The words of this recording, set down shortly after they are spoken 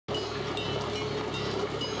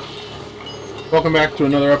Welcome back to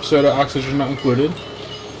another episode of Oxygen Not Included.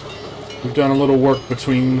 We've done a little work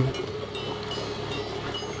between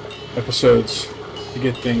episodes to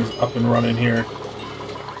get things up and running here.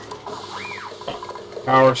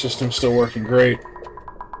 Power system's still working great.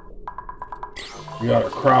 We got our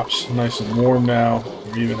crops nice and warm now.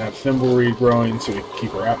 We even have thimbleweed growing so we can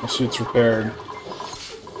keep our atmosuits repaired.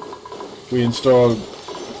 We installed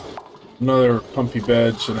another comfy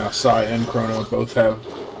bed, so now Sai and Chrono both have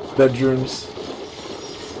bedrooms.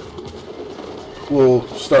 We'll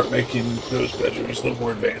start making those bedrooms a little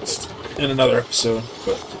more advanced in another episode,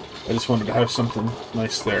 but I just wanted to have something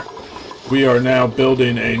nice there. We are now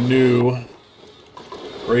building a new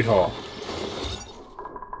Great Hall.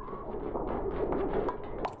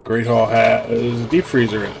 Great Hall has a deep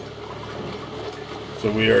freezer in it.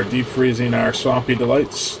 So we are deep freezing our Swampy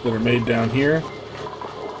Delights that are made down here.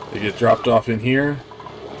 They get dropped off in here,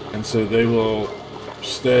 and so they will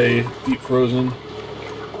stay deep frozen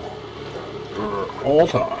for all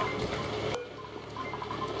time.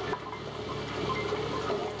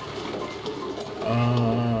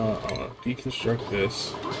 I'll deconstruct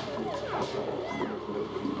this.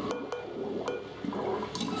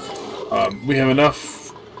 We have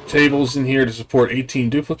enough tables in here to support 18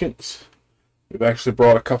 duplicates. We've actually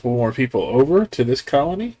brought a couple more people over to this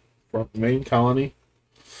colony, from the main colony.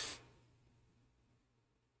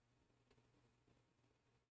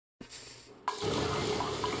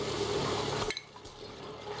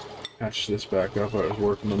 Patch this back up. I was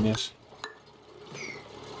working on this.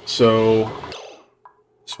 So,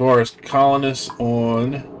 as far as colonists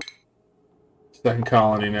on second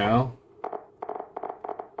colony now,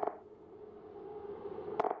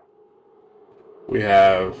 we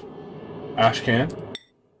have Ashcan,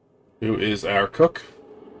 who is our cook.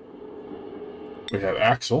 We have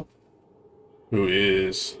Axel, who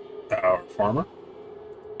is our farmer.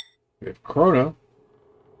 We have Chrono,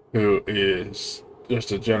 who is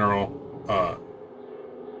just a general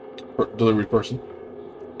delivery person.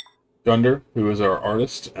 Gunder, who is our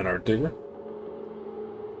artist and our digger.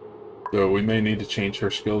 So we may need to change her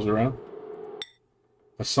skills around.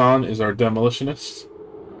 Hassan is our demolitionist.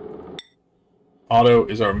 Otto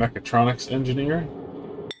is our mechatronics engineer.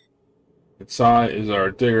 And Sai is our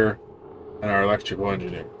digger and our electrical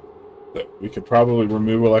engineer. So we could probably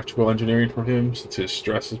remove electrical engineering from him since his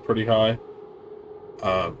stress is pretty high.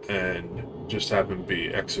 And just have him be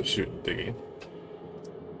exosuit and digging.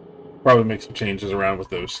 Probably make some changes around with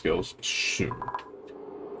those skills soon.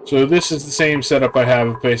 So this is the same setup I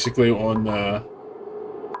have basically on the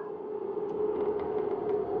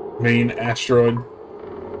main asteroid.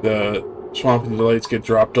 The Swampy Delights get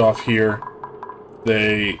dropped off here.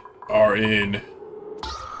 They are in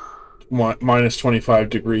minus 25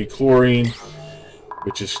 degree chlorine,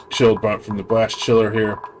 which is chilled from the blast chiller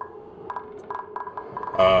here.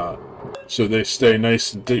 So they stay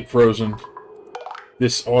nice and deep frozen.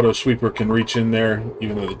 This auto sweeper can reach in there,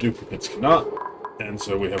 even though the duplicates cannot. And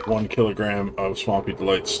so we have 1 kilogram of Swampy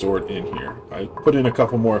Delights stored in here. I put in a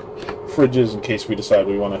couple more fridges in case we decide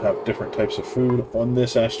we want to have different types of food on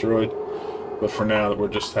this asteroid. But for now, we're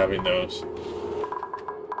just having those.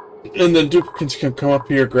 And then duplicates can come up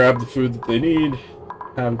here, grab the food that they need,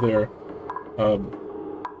 have their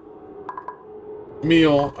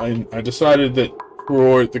meal. I decided that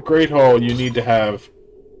for the Great Hall, you need to have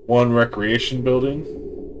 1 recreation building.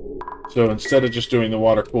 So instead of just doing the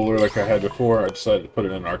water cooler like I had before, I decided to put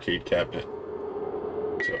in an arcade cabinet.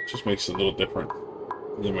 So it just makes it a little different.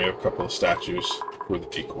 And then we have a couple of statues for the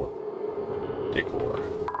decor.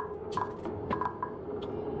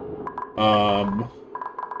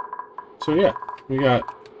 So yeah,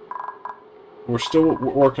 we're still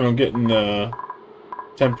working on getting the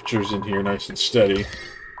temperatures in here nice and steady,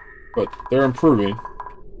 but they're improving.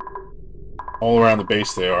 All around the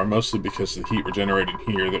base they are, mostly because of the heat we're generating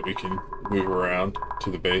here that we can move around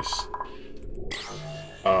to the base.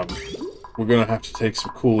 We're going to have to take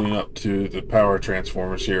some cooling up to the power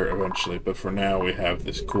transformers here eventually, but for now we have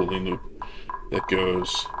this cooling loop that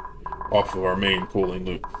goes off of our main cooling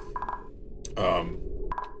loop.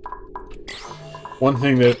 One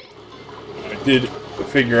thing that I did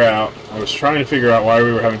figure out, I was trying to figure out why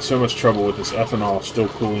we were having so much trouble with this ethanol still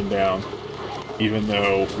cooling down, even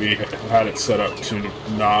though we had it set up to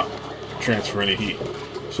not transfer any heat.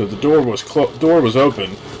 So the door was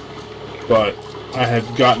open, but I had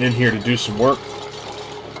gotten in here to do some work.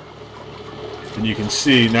 And you can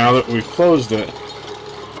see now that we've closed it,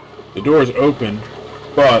 the door is open,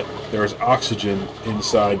 but there's oxygen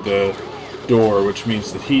inside the door, which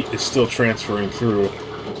means the heat is still transferring through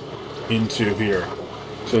into here.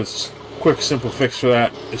 So it's a quick, simple fix for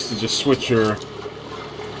that is to just switch your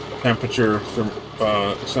temperature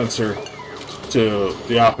sensor to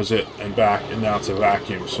the opposite and back, and now it's a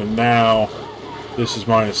vacuum. So now this is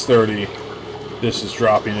minus 30. This is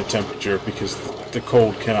dropping the temperature because the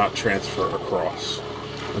cold cannot transfer across.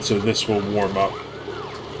 And so this will warm up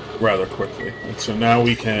rather quickly. And so now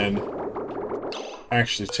we can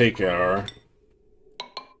actually take our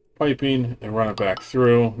piping and run it back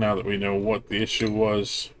through now that we know what the issue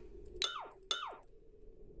was.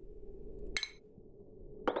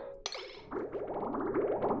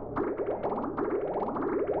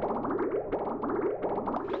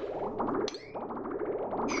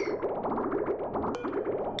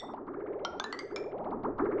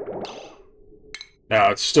 Now,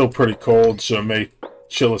 it's still pretty cold, so it may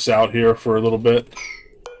chill us out here for a little bit.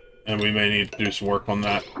 And we may need to do some work on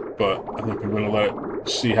that. But I think I'm going to let it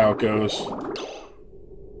see how it goes.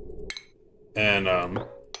 And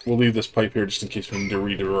we'll leave this pipe here just in case we need to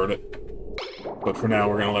redivert it. But for now,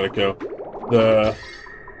 we're going to let it go. The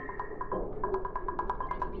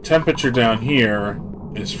temperature down here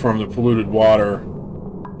is from the polluted water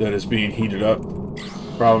that is being heated up.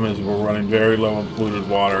 Problem is we're running very low on polluted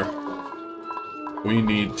water. We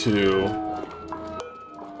need to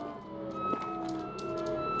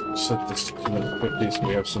set this to 250 so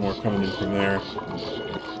we have some more coming in from there.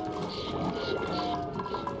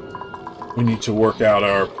 We need to work out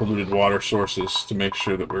our polluted water sources to make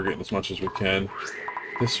sure that we're getting as much as we can.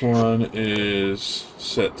 This one is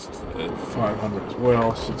set at 500 as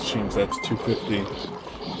well, so let's change that to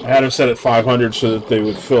 250. I had them set at 500 so that they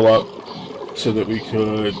would fill up so that we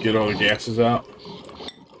could get all the gases out.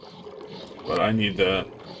 But I need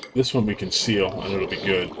this one we can seal and it'll be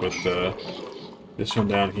good. But this one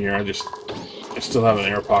down here, I still have an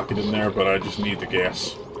air pocket in there, but I just need the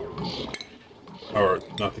gas. Or,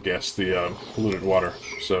 not the gas, the polluted water.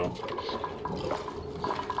 So,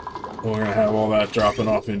 we're going to have all that dropping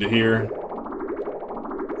off into here.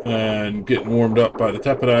 And getting warmed up by the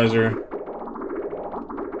tepidizer.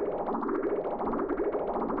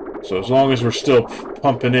 So as long as we're still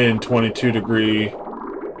pumping in 22-degree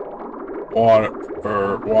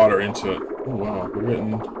water into it. Oh wow,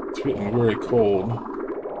 it's getting very cold.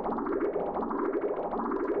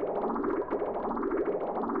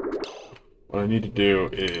 What I need to do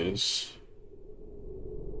is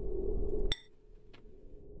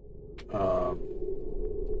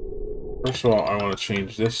first of all, I want to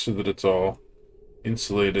change this so that it's all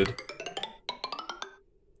insulated.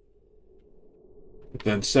 But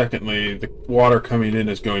then secondly, the water coming in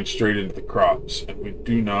is going straight into the crops, and we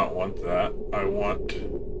do not want that. I want...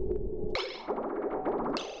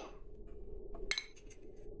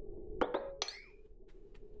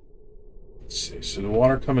 Let's see, so the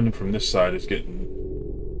water coming in from this side is getting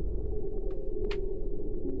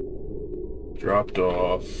dropped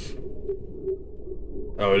off.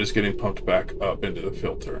 Oh, it is getting pumped back up into the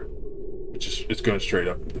filter. It's going straight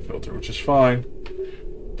up into the filter, which is fine.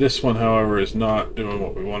 This one, however, is not doing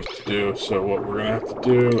what we want it to do, so what we're going to have to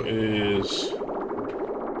do is...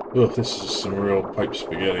 Oh, this is some real pipe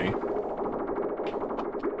spaghetti.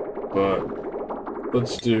 But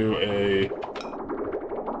let's do a...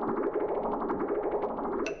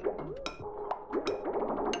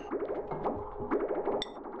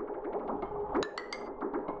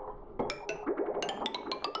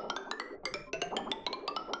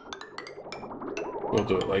 We'll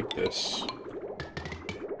do it like this.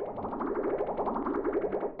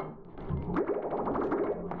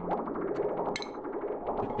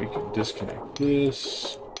 We can disconnect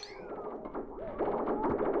this.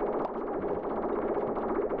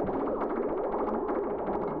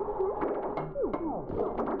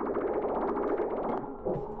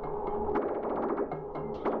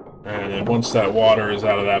 And then once that water is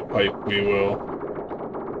out of that pipe, we will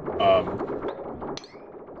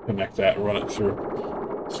connect that and run it through.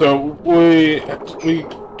 So we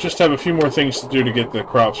just have a few more things to do to get the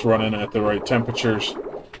crops running at the right temperatures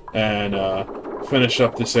and finish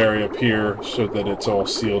up this area up here so that it's all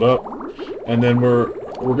sealed up. And then we're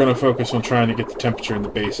going to focus on trying to get the temperature in the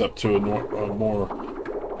base up to a more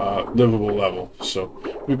livable level. So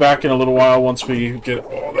we'll be back in a little while once we get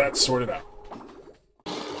all that sorted out.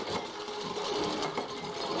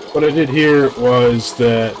 What I did here was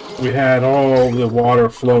that we had all the water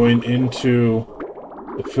flowing into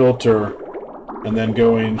the filter and then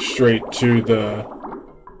going straight to the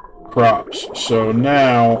crops. So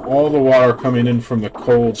now all the water coming in from the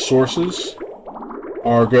cold sources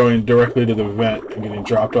are going directly to the vent and getting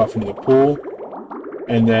dropped off into the pool.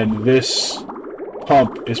 And then this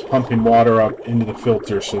pump is pumping water up into the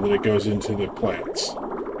filter so that it goes into the plants.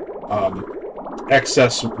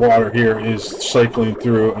 excess water here is cycling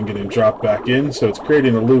through and getting dropped back in, so it's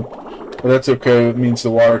creating a loop, but that's okay. It means the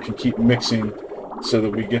water can keep mixing so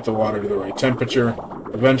that we get the water to the right temperature.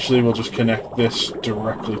 Eventually we'll just connect this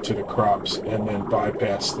directly to the crops and then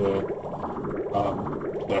bypass that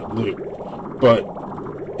loop. But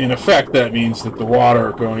in effect, that means that the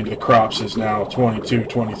water going to the crops is now 22,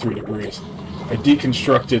 23 degrees. I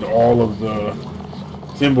deconstructed all of the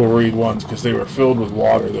thimbleweed ones because they were filled with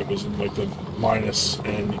water that was in like the minus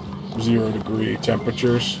and 0 degree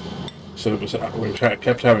temperatures. So we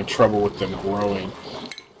kept having trouble with them growing.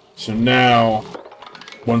 So now,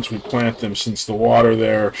 once we plant them, since the water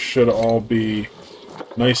there should all be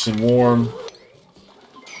nice and warm,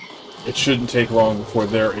 it shouldn't take long before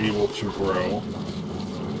they're able to grow,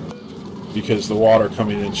 because the water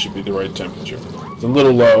coming in should be the right temperature. It's a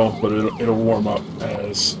little low, but it'll warm up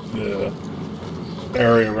as the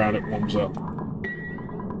area around it warms up.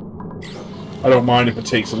 I don't mind if it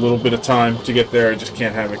takes a little bit of time to get there. I just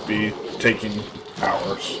can't have it be taking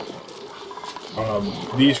hours.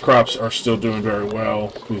 These crops are still doing very well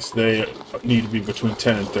because they need to be between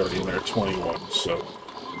 10 and 30, and they're 21. So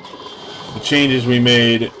the changes we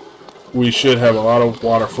made, we should have a lot of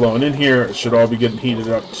water flowing in here. It should all be getting heated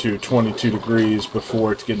up to 22 degrees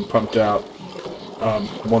before it's getting pumped out.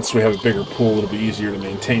 Once we have a bigger pool, it'll be easier to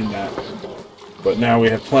maintain that. But now we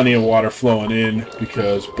have plenty of water flowing in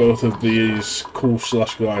because both of these cool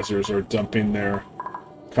slush geysers are dumping their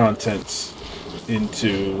contents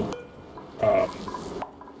into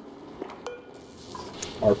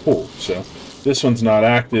our pool. So this one's not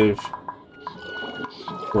active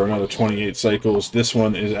for another 28 cycles. This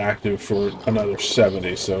one is active for another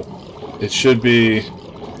 70. So it should be,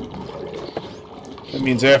 that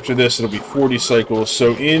means after this it'll be 40 cycles.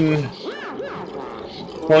 So in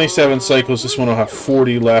 27 cycles, this one will have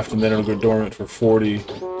 40 left, and then it'll go dormant for 40.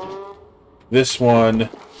 This one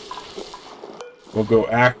will go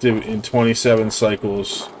active in 27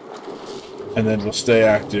 cycles, and then will stay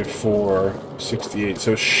active for 68.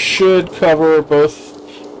 So should cover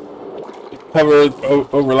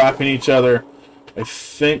overlapping each other, I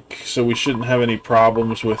think. So we shouldn't have any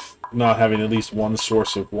problems with not having at least one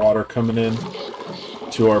source of water coming in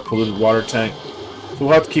to our polluted water tank. So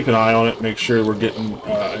we'll have to keep an eye on it, make sure we're getting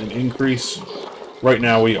an increase. Right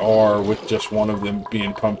now we are, with just one of them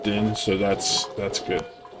being pumped in, so that's good.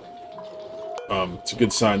 It's a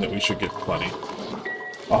good sign that we should get plenty.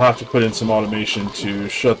 I'll have to put in some automation to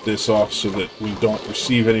shut this off so that we don't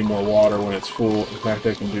receive any more water when it's full. In fact,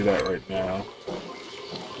 I can do that right now.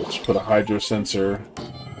 Let's put a hydro sensor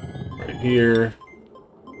right here.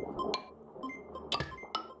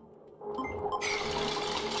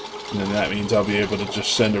 And then that means I'll be able to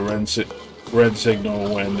just send a red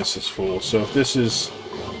signal when this is full. So if this is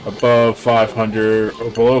above 500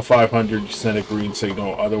 or below 500, you send a green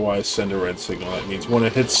signal. Otherwise, send a red signal. That means when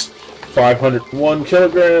it hits 501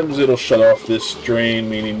 kilograms, it'll shut off this drain,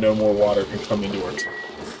 meaning no more water can come into our tank.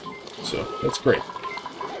 So that's great.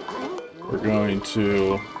 We're going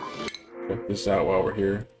to check this out while we're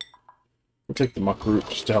here. We'll take the muck root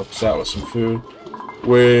just to help us out with some food.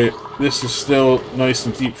 This is still nice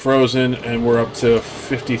and deep frozen, and we're up to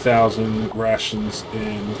 50,000 rations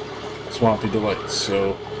in Swampy Delights.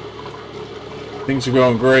 So things are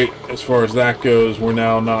going great as far as that goes. We're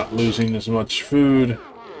now not losing as much food.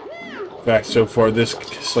 In fact, so far this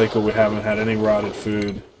cycle we haven't had any rotted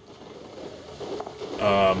food.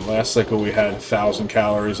 Last cycle we had 1,000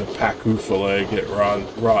 calories of pacu fillet get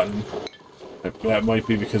rotten. That might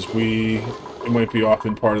be because it might be off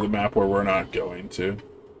in part of the map where we're not going to,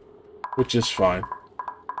 which is fine.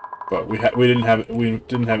 But we didn't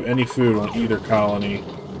have any food on either colony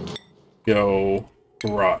go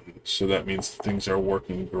rotten, so that means things are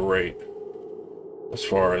working great as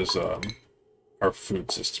far as our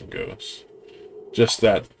food system goes. Just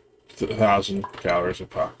that 1,000 calories of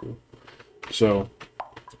pacu. So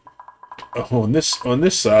on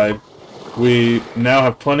this side, we now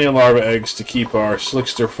have plenty of larva eggs to keep our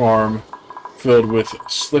slickster farm filled with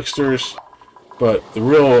slicksters, but the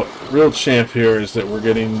real champ here is that we're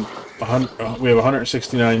getting we have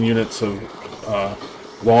 169 units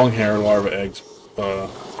of long hair larva eggs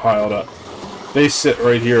piled up. They sit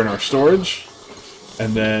right here in our storage,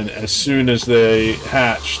 and then as soon as they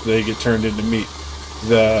hatch, they get turned into meat.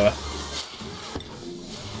 The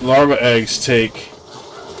larva eggs they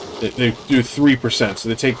do 3%, so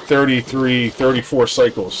they take 34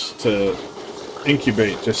 cycles to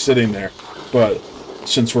incubate, just sitting there. But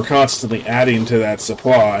since we're constantly adding to that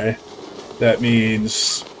supply, that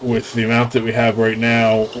means with the amount that we have right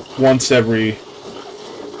now, once every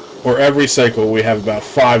or every cycle, we have about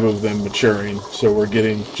 5 of them maturing. So we're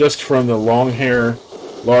getting, just from the long hair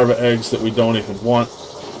larva eggs that we don't even want,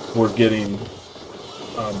 we're getting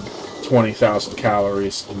 20,000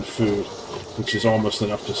 calories in food, which is almost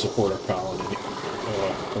enough to support our colony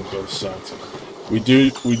on both sides. We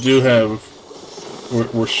do have,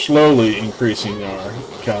 we're slowly increasing our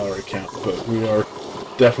calorie count, but we are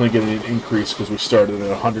definitely getting an increase because we started at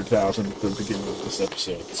 100,000 at the beginning of this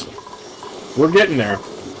episode. So we're getting there.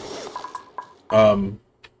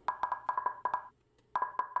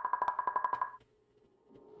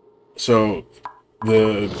 So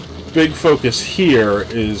the big focus here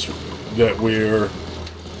is that we're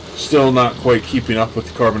still not quite keeping up with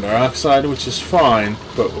the carbon dioxide, which is fine,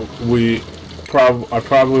 but I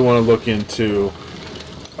probably want to look into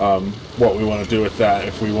what we want to do with that.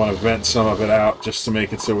 If we want to vent some of it out just to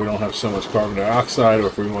make it so we don't have so much carbon dioxide, or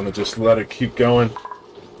if we want to just let it keep going.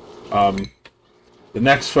 The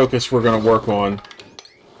next focus we're going to work on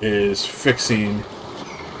is fixing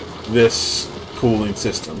this cooling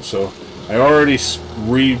system. So I already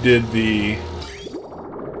redid the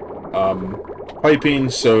piping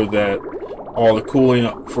so that all the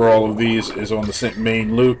cooling for all of these is on the same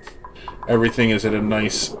main loop. Everything is at a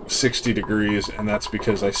nice 60 degrees, and that's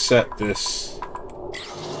because I set this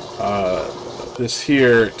this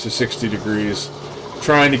here to 60 degrees,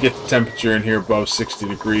 trying to get the temperature in here above 60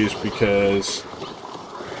 degrees because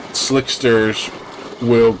slicksters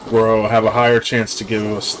will grow, have a higher chance to give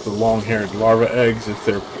us the long-haired larva eggs if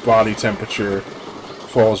their body temperature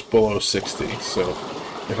falls below 60. So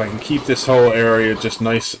if I can keep this whole area just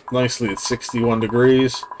nicely at 61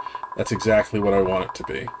 degrees, that's exactly what I want it to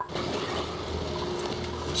be.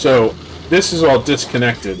 So this is all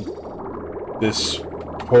disconnected, this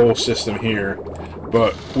whole system here,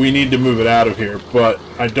 but we need to move it out of here. But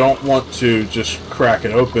I don't want to just crack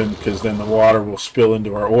it open because then the water will spill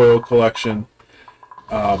into our oil collection.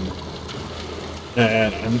 And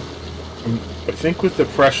I think with the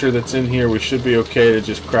pressure that's in here, we should be okay to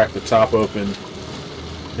just crack the top open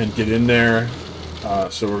and get in there.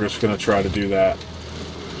 So we're just going to try to do that.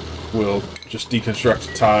 We'll just deconstruct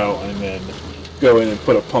the tile and then go in and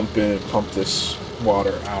put a pump in and pump this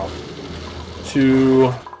water out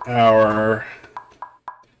to our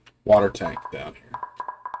water tank down here.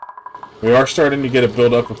 We are starting to get a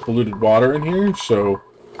buildup of polluted water in here, so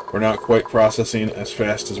we're not quite processing as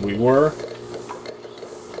fast as we were.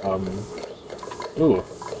 Ooh.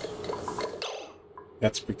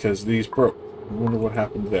 That's because these broke. I wonder what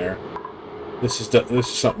happened there. This is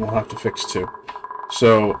something we'll have to fix too.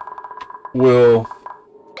 So we'll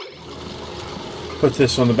put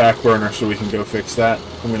this on the back burner so we can go fix that.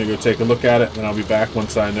 I'm going to go take a look at it, and I'll be back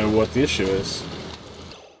once I know what the issue is.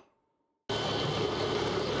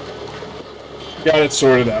 Got it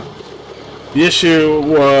sorted out. The issue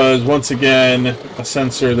was, once again, a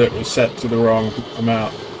sensor that was set to the wrong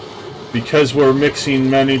amount. Because we're mixing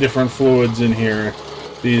many different fluids in here,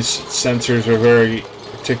 these sensors are very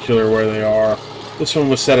particular where they are. This one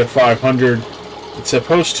was set at 500. It's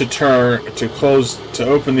supposed to to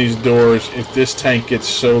open these doors if this tank gets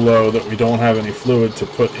so low that we don't have any fluid to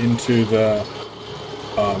put into the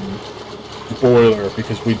boiler,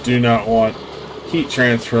 because we do not want heat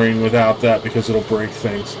transferring without that because it'll break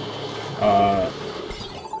things.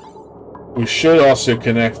 We should also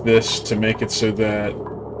connect this to make it so that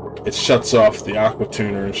it shuts off the aqua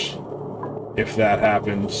tuners if that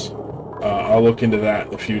happens. I'll look into that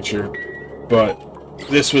in the future. But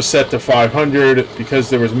this was set to 500 because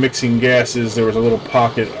there was mixing gases. There was a little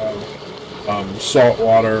pocket of salt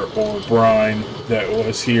water or brine that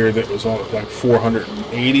was here that was on like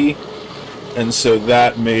 480, and so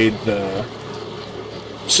that made the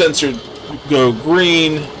sensor go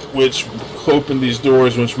green, which opened these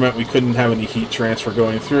doors, which meant we couldn't have any heat transfer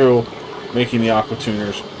going through, making the aqua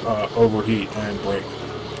tuners overheat and break.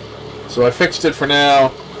 So I fixed it for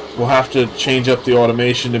now. We'll have to change up the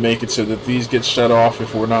automation to make it so that these get shut off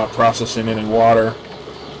if we're not processing any water.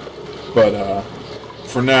 But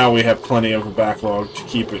for now, we have plenty of a backlog to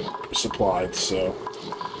keep it supplied, so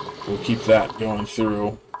we'll keep that going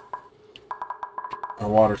through. Our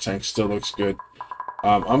water tank still looks good.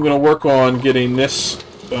 I'm going to work on getting this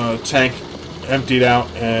tank emptied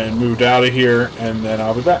out and moved out of here, and then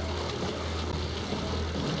I'll be back.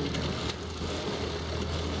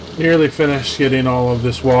 Nearly finished getting all of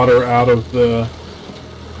this water out of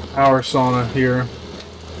our sauna here.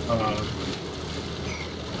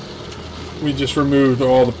 We just removed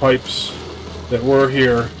all the pipes that were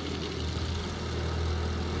here,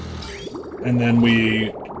 and then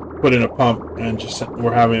we put in a pump and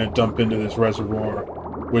we're having it dump into this reservoir,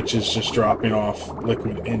 which is just dropping off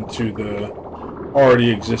liquid into the already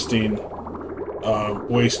existing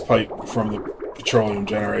waste pipe from the petroleum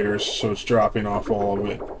generators, so it's dropping off all of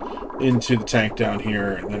it into the tank down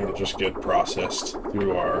here, and then it'll just get processed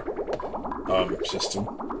through our system.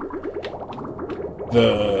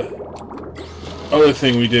 The other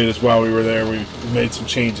thing we did is while we were there, we made some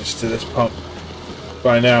changes to this pump.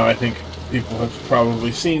 By now, I think people have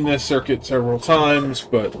probably seen this circuit several times,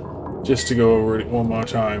 but just to go over it one more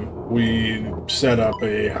time, we set up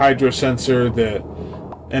a hydro sensor that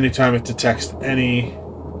anytime it detects any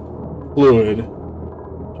fluid,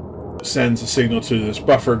 sends a signal to this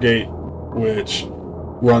buffer gate, which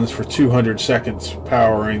runs for 200 seconds,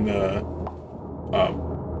 powering the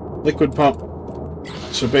liquid pump.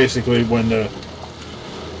 So basically, when the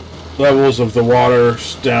levels of the water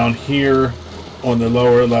down here on the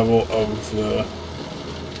lower level of the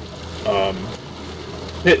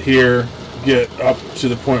pit here get up to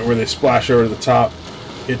the point where they splash over the top,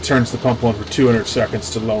 it turns the pump on for 200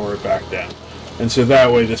 seconds to lower it back down. And so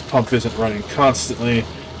that way this pump isn't running constantly.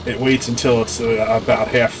 It waits until it's about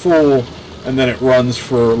half full, and then it runs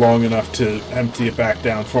for long enough to empty it back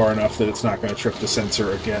down far enough that it's not going to trip the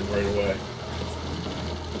sensor again right away.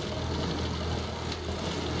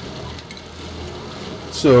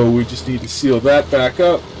 So we just need to seal that back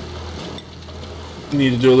up. We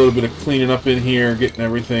need to do a little bit of cleaning up in here, getting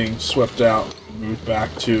everything swept out, moved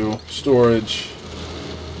back to storage,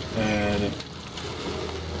 and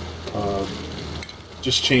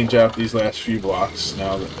just change out these last few blocks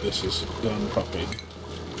now that this is done pumping.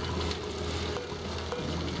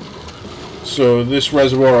 So this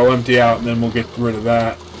reservoir will empty out, and then we'll get rid of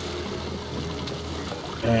that,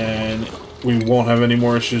 and we won't have any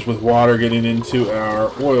more issues with water getting into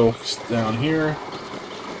our oil down here.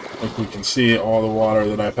 Like we can see, all the water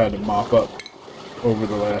that I've had to mop up over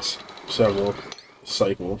the last several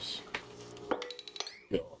cycles.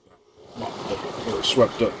 Get all that mopped up, or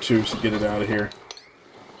swept up too, to get it out of here.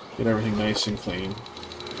 Get everything nice and clean.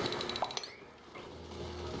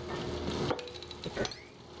 Okay.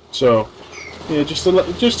 So, yeah, just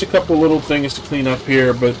a couple little things to clean up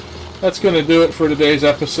here, but that's going to do it for today's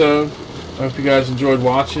episode. I hope you guys enjoyed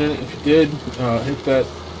watching it. If you did, hit that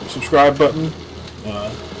subscribe button,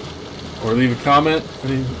 or leave a comment.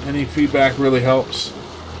 Any feedback really helps,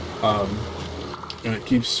 and it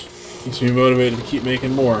keeps me motivated to keep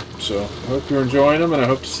making more. So I hope you're enjoying them, and I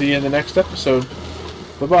hope to see you in the next episode.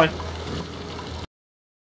 Bye-bye.